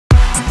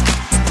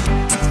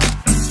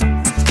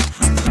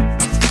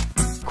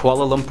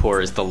Kuala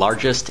Lumpur is the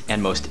largest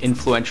and most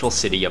influential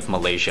city of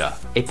Malaysia.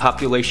 A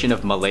population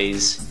of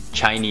Malays,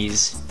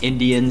 Chinese,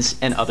 Indians,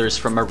 and others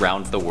from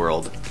around the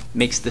world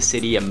makes the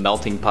city a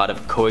melting pot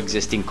of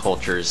coexisting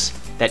cultures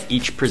that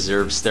each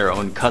preserves their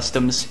own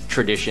customs,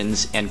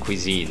 traditions, and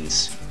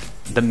cuisines.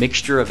 The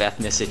mixture of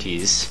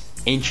ethnicities,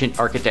 ancient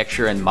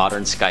architecture and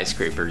modern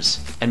skyscrapers,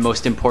 and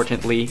most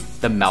importantly,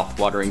 the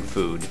mouth-watering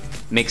food,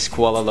 makes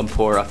Kuala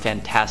Lumpur a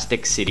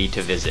fantastic city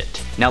to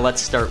visit. Now let's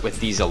start with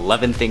these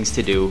 11 things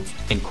to do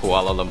in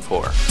Kuala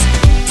Lumpur.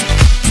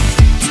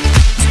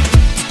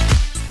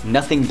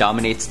 Nothing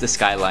dominates the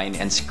skyline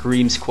and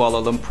screams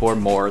Kuala Lumpur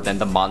more than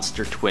the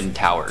monster Twin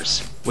Towers,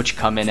 which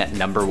come in at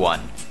number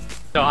 1.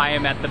 So I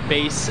am at the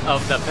base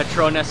of the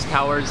Petronas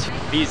Towers.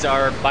 These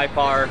are by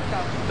far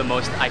the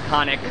most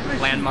iconic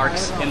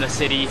landmarks in the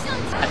city.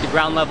 At the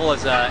ground level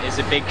is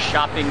a big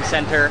shopping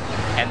center,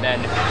 and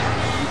then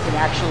you can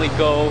actually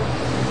go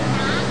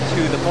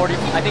to the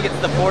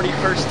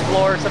 41st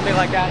floor or something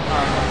like that.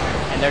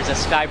 And there's a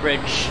sky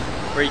bridge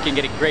where you can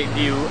get a great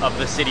view of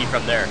the city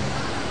from there.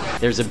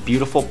 There's a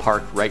beautiful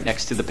park right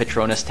next to the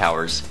Petronas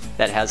Towers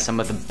that has some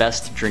of the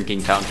best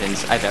drinking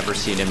fountains I've ever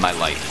seen in my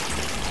life.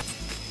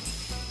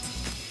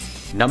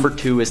 Number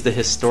 2 is the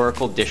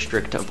historical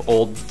district of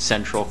Old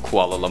Central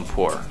Kuala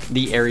Lumpur.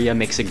 The area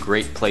makes a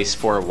great place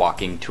for a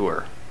walking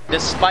tour.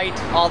 Despite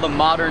all the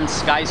modern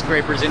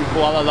skyscrapers in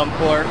Kuala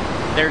Lumpur,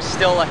 there's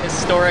still a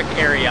historic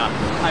area.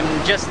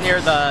 I'm just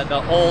near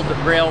the old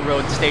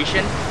railroad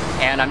station,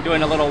 and I'm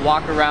doing a little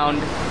walk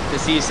around to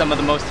see some of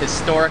the most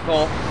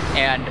historical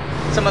and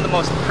some of the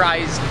most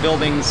prized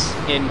buildings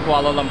in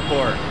Kuala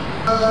Lumpur.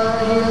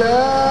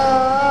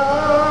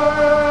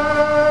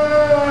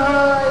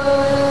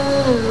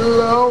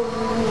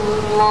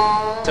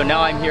 So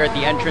now I'm here at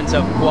the entrance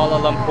of Kuala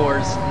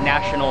Lumpur's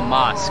National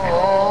Mosque.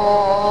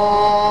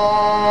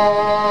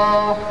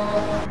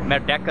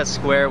 Merdeka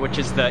Square, which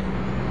is the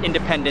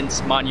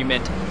Independence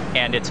Monument,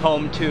 and it's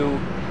home to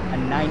a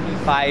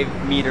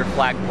 95-meter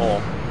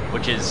flagpole,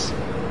 which is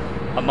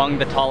among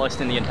the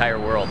tallest in the entire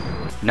world.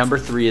 Number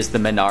 3 is the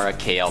Menara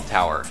KL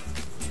Tower.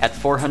 At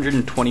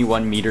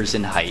 421 meters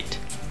in height,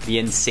 the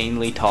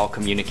insanely tall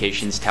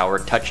communications tower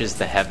touches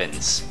the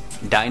heavens.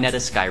 Dine at a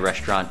sky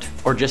restaurant,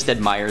 or just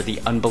admire the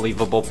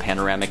unbelievable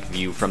panoramic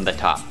view from the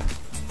top.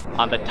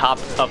 On the top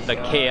of the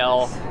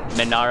KL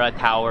Menara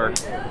Tower,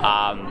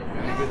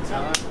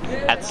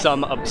 at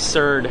some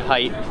absurd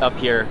height up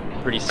here,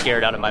 pretty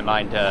scared out of my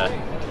mind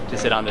to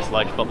sit on this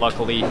ledge, but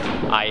luckily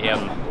I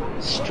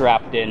am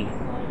strapped in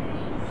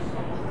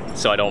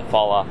so I don't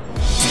fall off.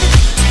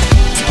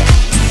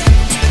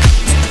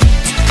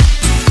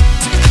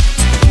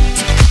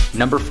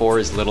 Number 4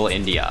 is Little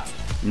India,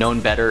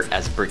 known better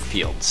as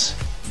Brickfields.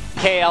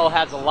 KL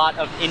has a lot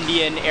of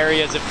Indian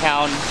areas of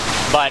town,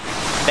 but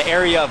the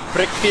area of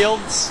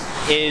Brickfields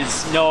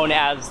is known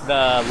as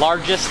the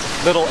largest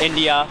Little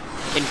India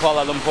in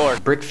Kuala Lumpur.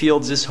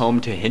 Brickfields is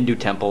home to Hindu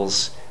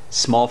temples,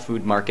 small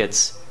food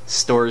markets,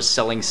 stores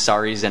selling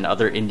saris and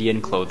other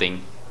Indian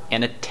clothing,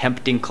 and a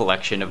tempting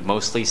collection of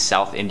mostly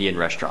South Indian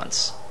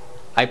restaurants.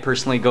 I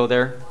personally go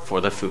there for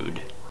the food.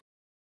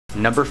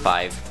 Number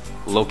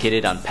 5,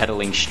 located on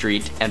Petaling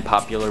Street and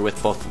popular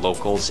with both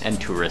locals and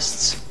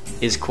tourists,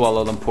 is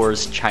Kuala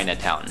Lumpur's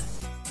Chinatown.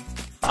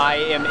 I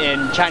am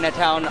in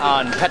Chinatown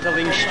on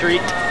Petaling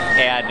Street,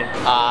 and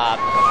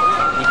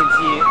you can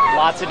see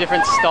lots of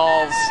different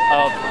stalls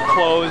of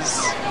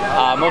clothes,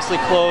 mostly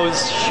clothes,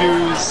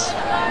 shoes,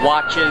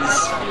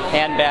 watches,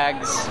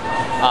 handbags,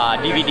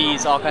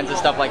 DVDs, all kinds of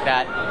stuff like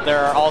that. There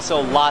are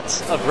also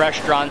lots of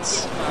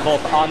restaurants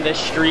both on this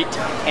street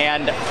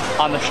and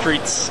on the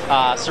streets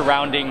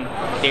surrounding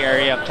the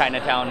area of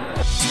Chinatown.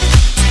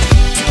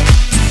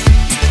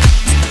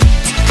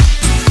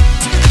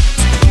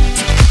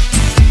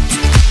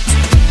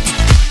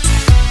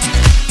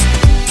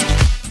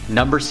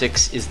 Number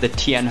 6 is the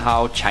Tian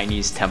Hao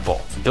Chinese Temple,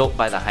 built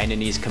by the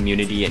Hainanese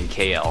community in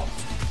KL.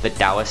 The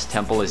Taoist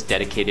temple is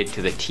dedicated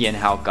to the Tian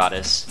Hao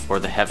goddess, or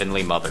the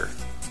Heavenly Mother.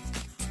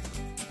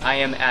 I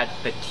am at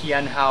the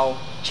Tian Hao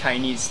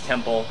Chinese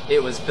Temple.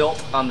 It was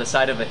built on the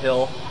side of a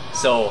hill,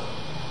 so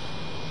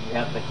you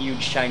have the huge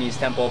Chinese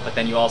temple, but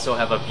then you also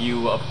have a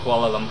view of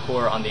Kuala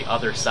Lumpur on the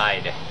other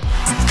side.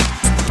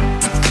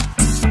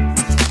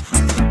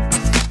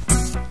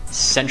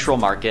 Central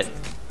Market,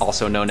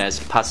 also known as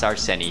Pasar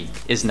Seni,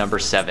 is number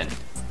 7.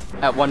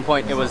 At one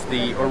point it was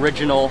the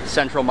original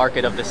central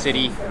market of the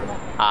city.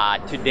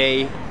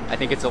 Today I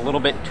think it's a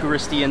little bit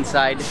touristy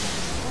inside,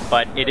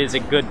 but it is a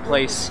good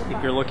place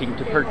if you're looking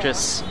to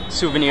purchase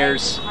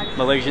souvenirs,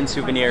 Malaysian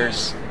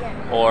souvenirs,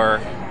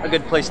 or a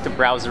good place to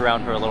browse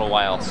around for a little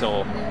while.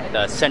 So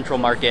the central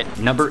market.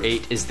 Number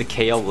 8 is the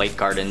KL Lake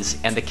Gardens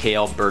and the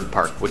KL Bird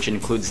Park, which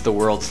includes the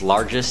world's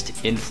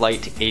largest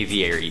in-flight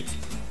aviary.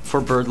 For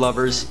bird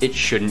lovers, it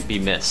shouldn't be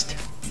missed.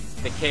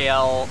 The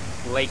KL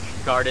Lake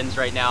Gardens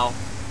right now,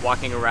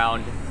 walking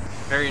around,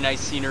 very nice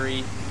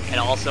scenery, and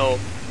also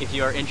if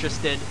you are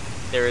interested,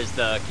 there is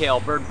the KL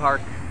Bird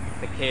Park,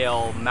 the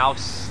KL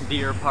Mouse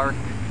Deer Park,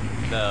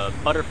 the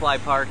Butterfly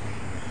Park,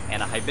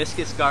 and a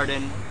hibiscus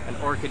garden, an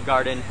orchid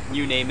garden,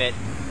 you name it.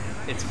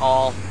 It's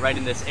all right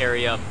in this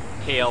area of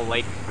KL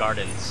Lake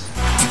Gardens.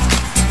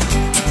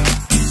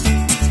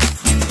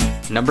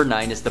 Number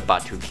 9 is the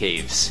Batu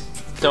Caves.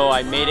 So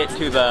I made it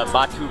to the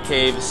Batu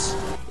Caves.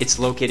 It's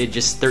located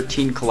just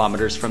 13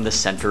 kilometers from the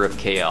center of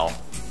KL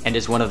and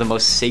is one of the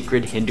most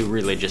sacred Hindu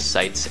religious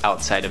sites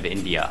outside of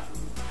India.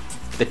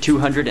 The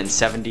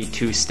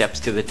 272 steps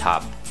to the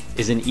top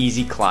is an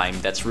easy climb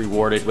that's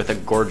rewarded with a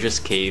gorgeous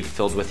cave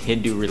filled with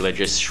Hindu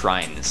religious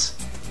shrines.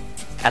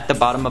 At the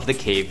bottom of the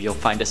cave, you'll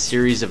find a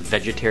series of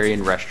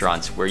vegetarian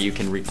restaurants where you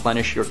can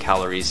replenish your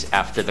calories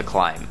after the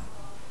climb.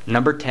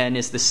 Number 10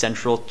 is the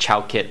central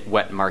Chowkit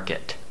Wet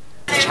Market.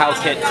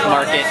 Chowkit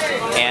Market,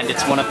 and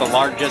it's one of the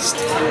largest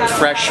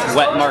fresh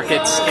wet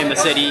markets in the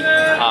city,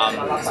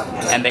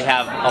 and they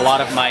have a lot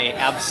of my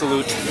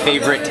absolute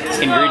favorite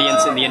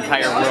ingredients in the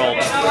entire world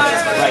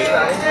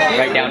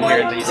right down here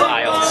in these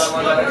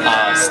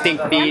aisles.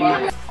 Stink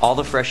bean. All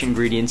the fresh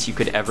ingredients you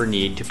could ever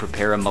need to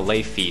prepare a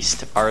Malay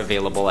feast are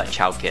available at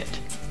Chowkit.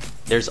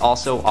 There's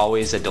also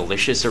always a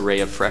delicious array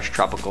of fresh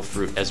tropical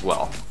fruit as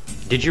well.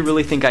 Did you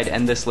really think I'd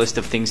end this list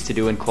of things to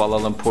do in Kuala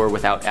Lumpur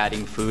without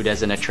adding food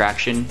as an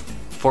attraction?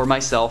 For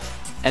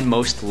myself, and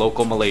most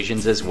local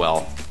Malaysians as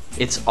well,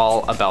 it's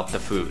all about the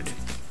food.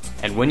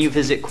 And when you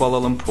visit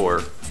Kuala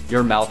Lumpur,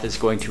 your mouth is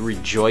going to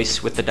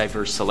rejoice with the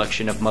diverse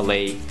selection of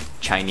Malay,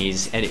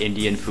 Chinese, and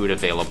Indian food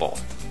available.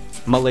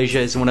 Malaysia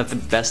is one of the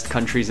best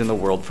countries in the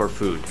world for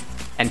food,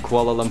 and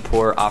Kuala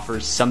Lumpur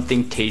offers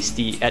something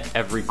tasty at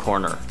every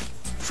corner.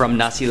 From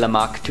nasi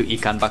lemak to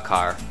ikan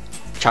bakar,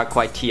 char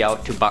kway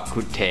teow to bak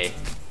kut teh,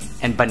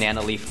 and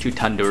banana leaf to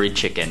tandoori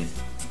chicken,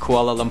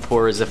 Kuala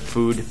Lumpur is a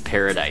food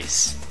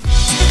paradise.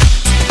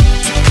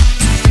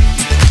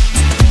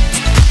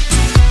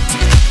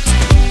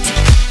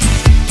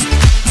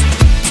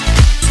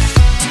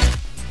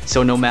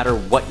 So no matter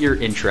what you're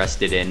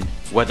interested in,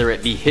 whether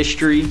it be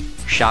history,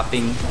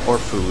 shopping, or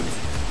food,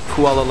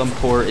 Kuala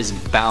Lumpur is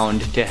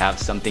bound to have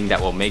something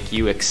that will make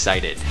you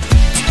excited.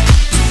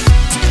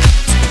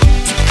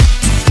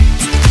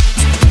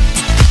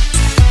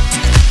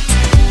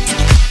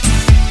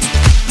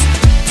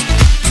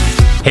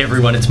 Hey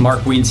everyone, it's Mark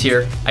Wiens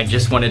here. I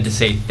just wanted to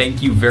say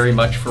thank you very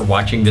much for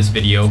watching this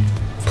video.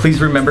 Please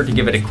remember to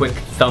give it a quick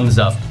thumbs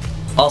up.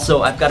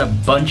 Also, I've got a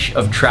bunch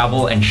of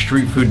travel and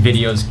street food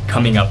videos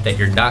coming up that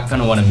you're not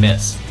gonna wanna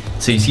miss.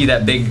 So you see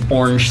that big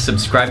orange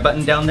subscribe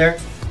button down there?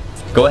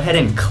 Go ahead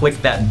and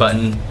click that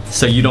button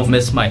so you don't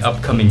miss my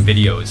upcoming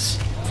videos.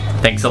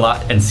 Thanks a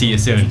lot and see you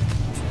soon.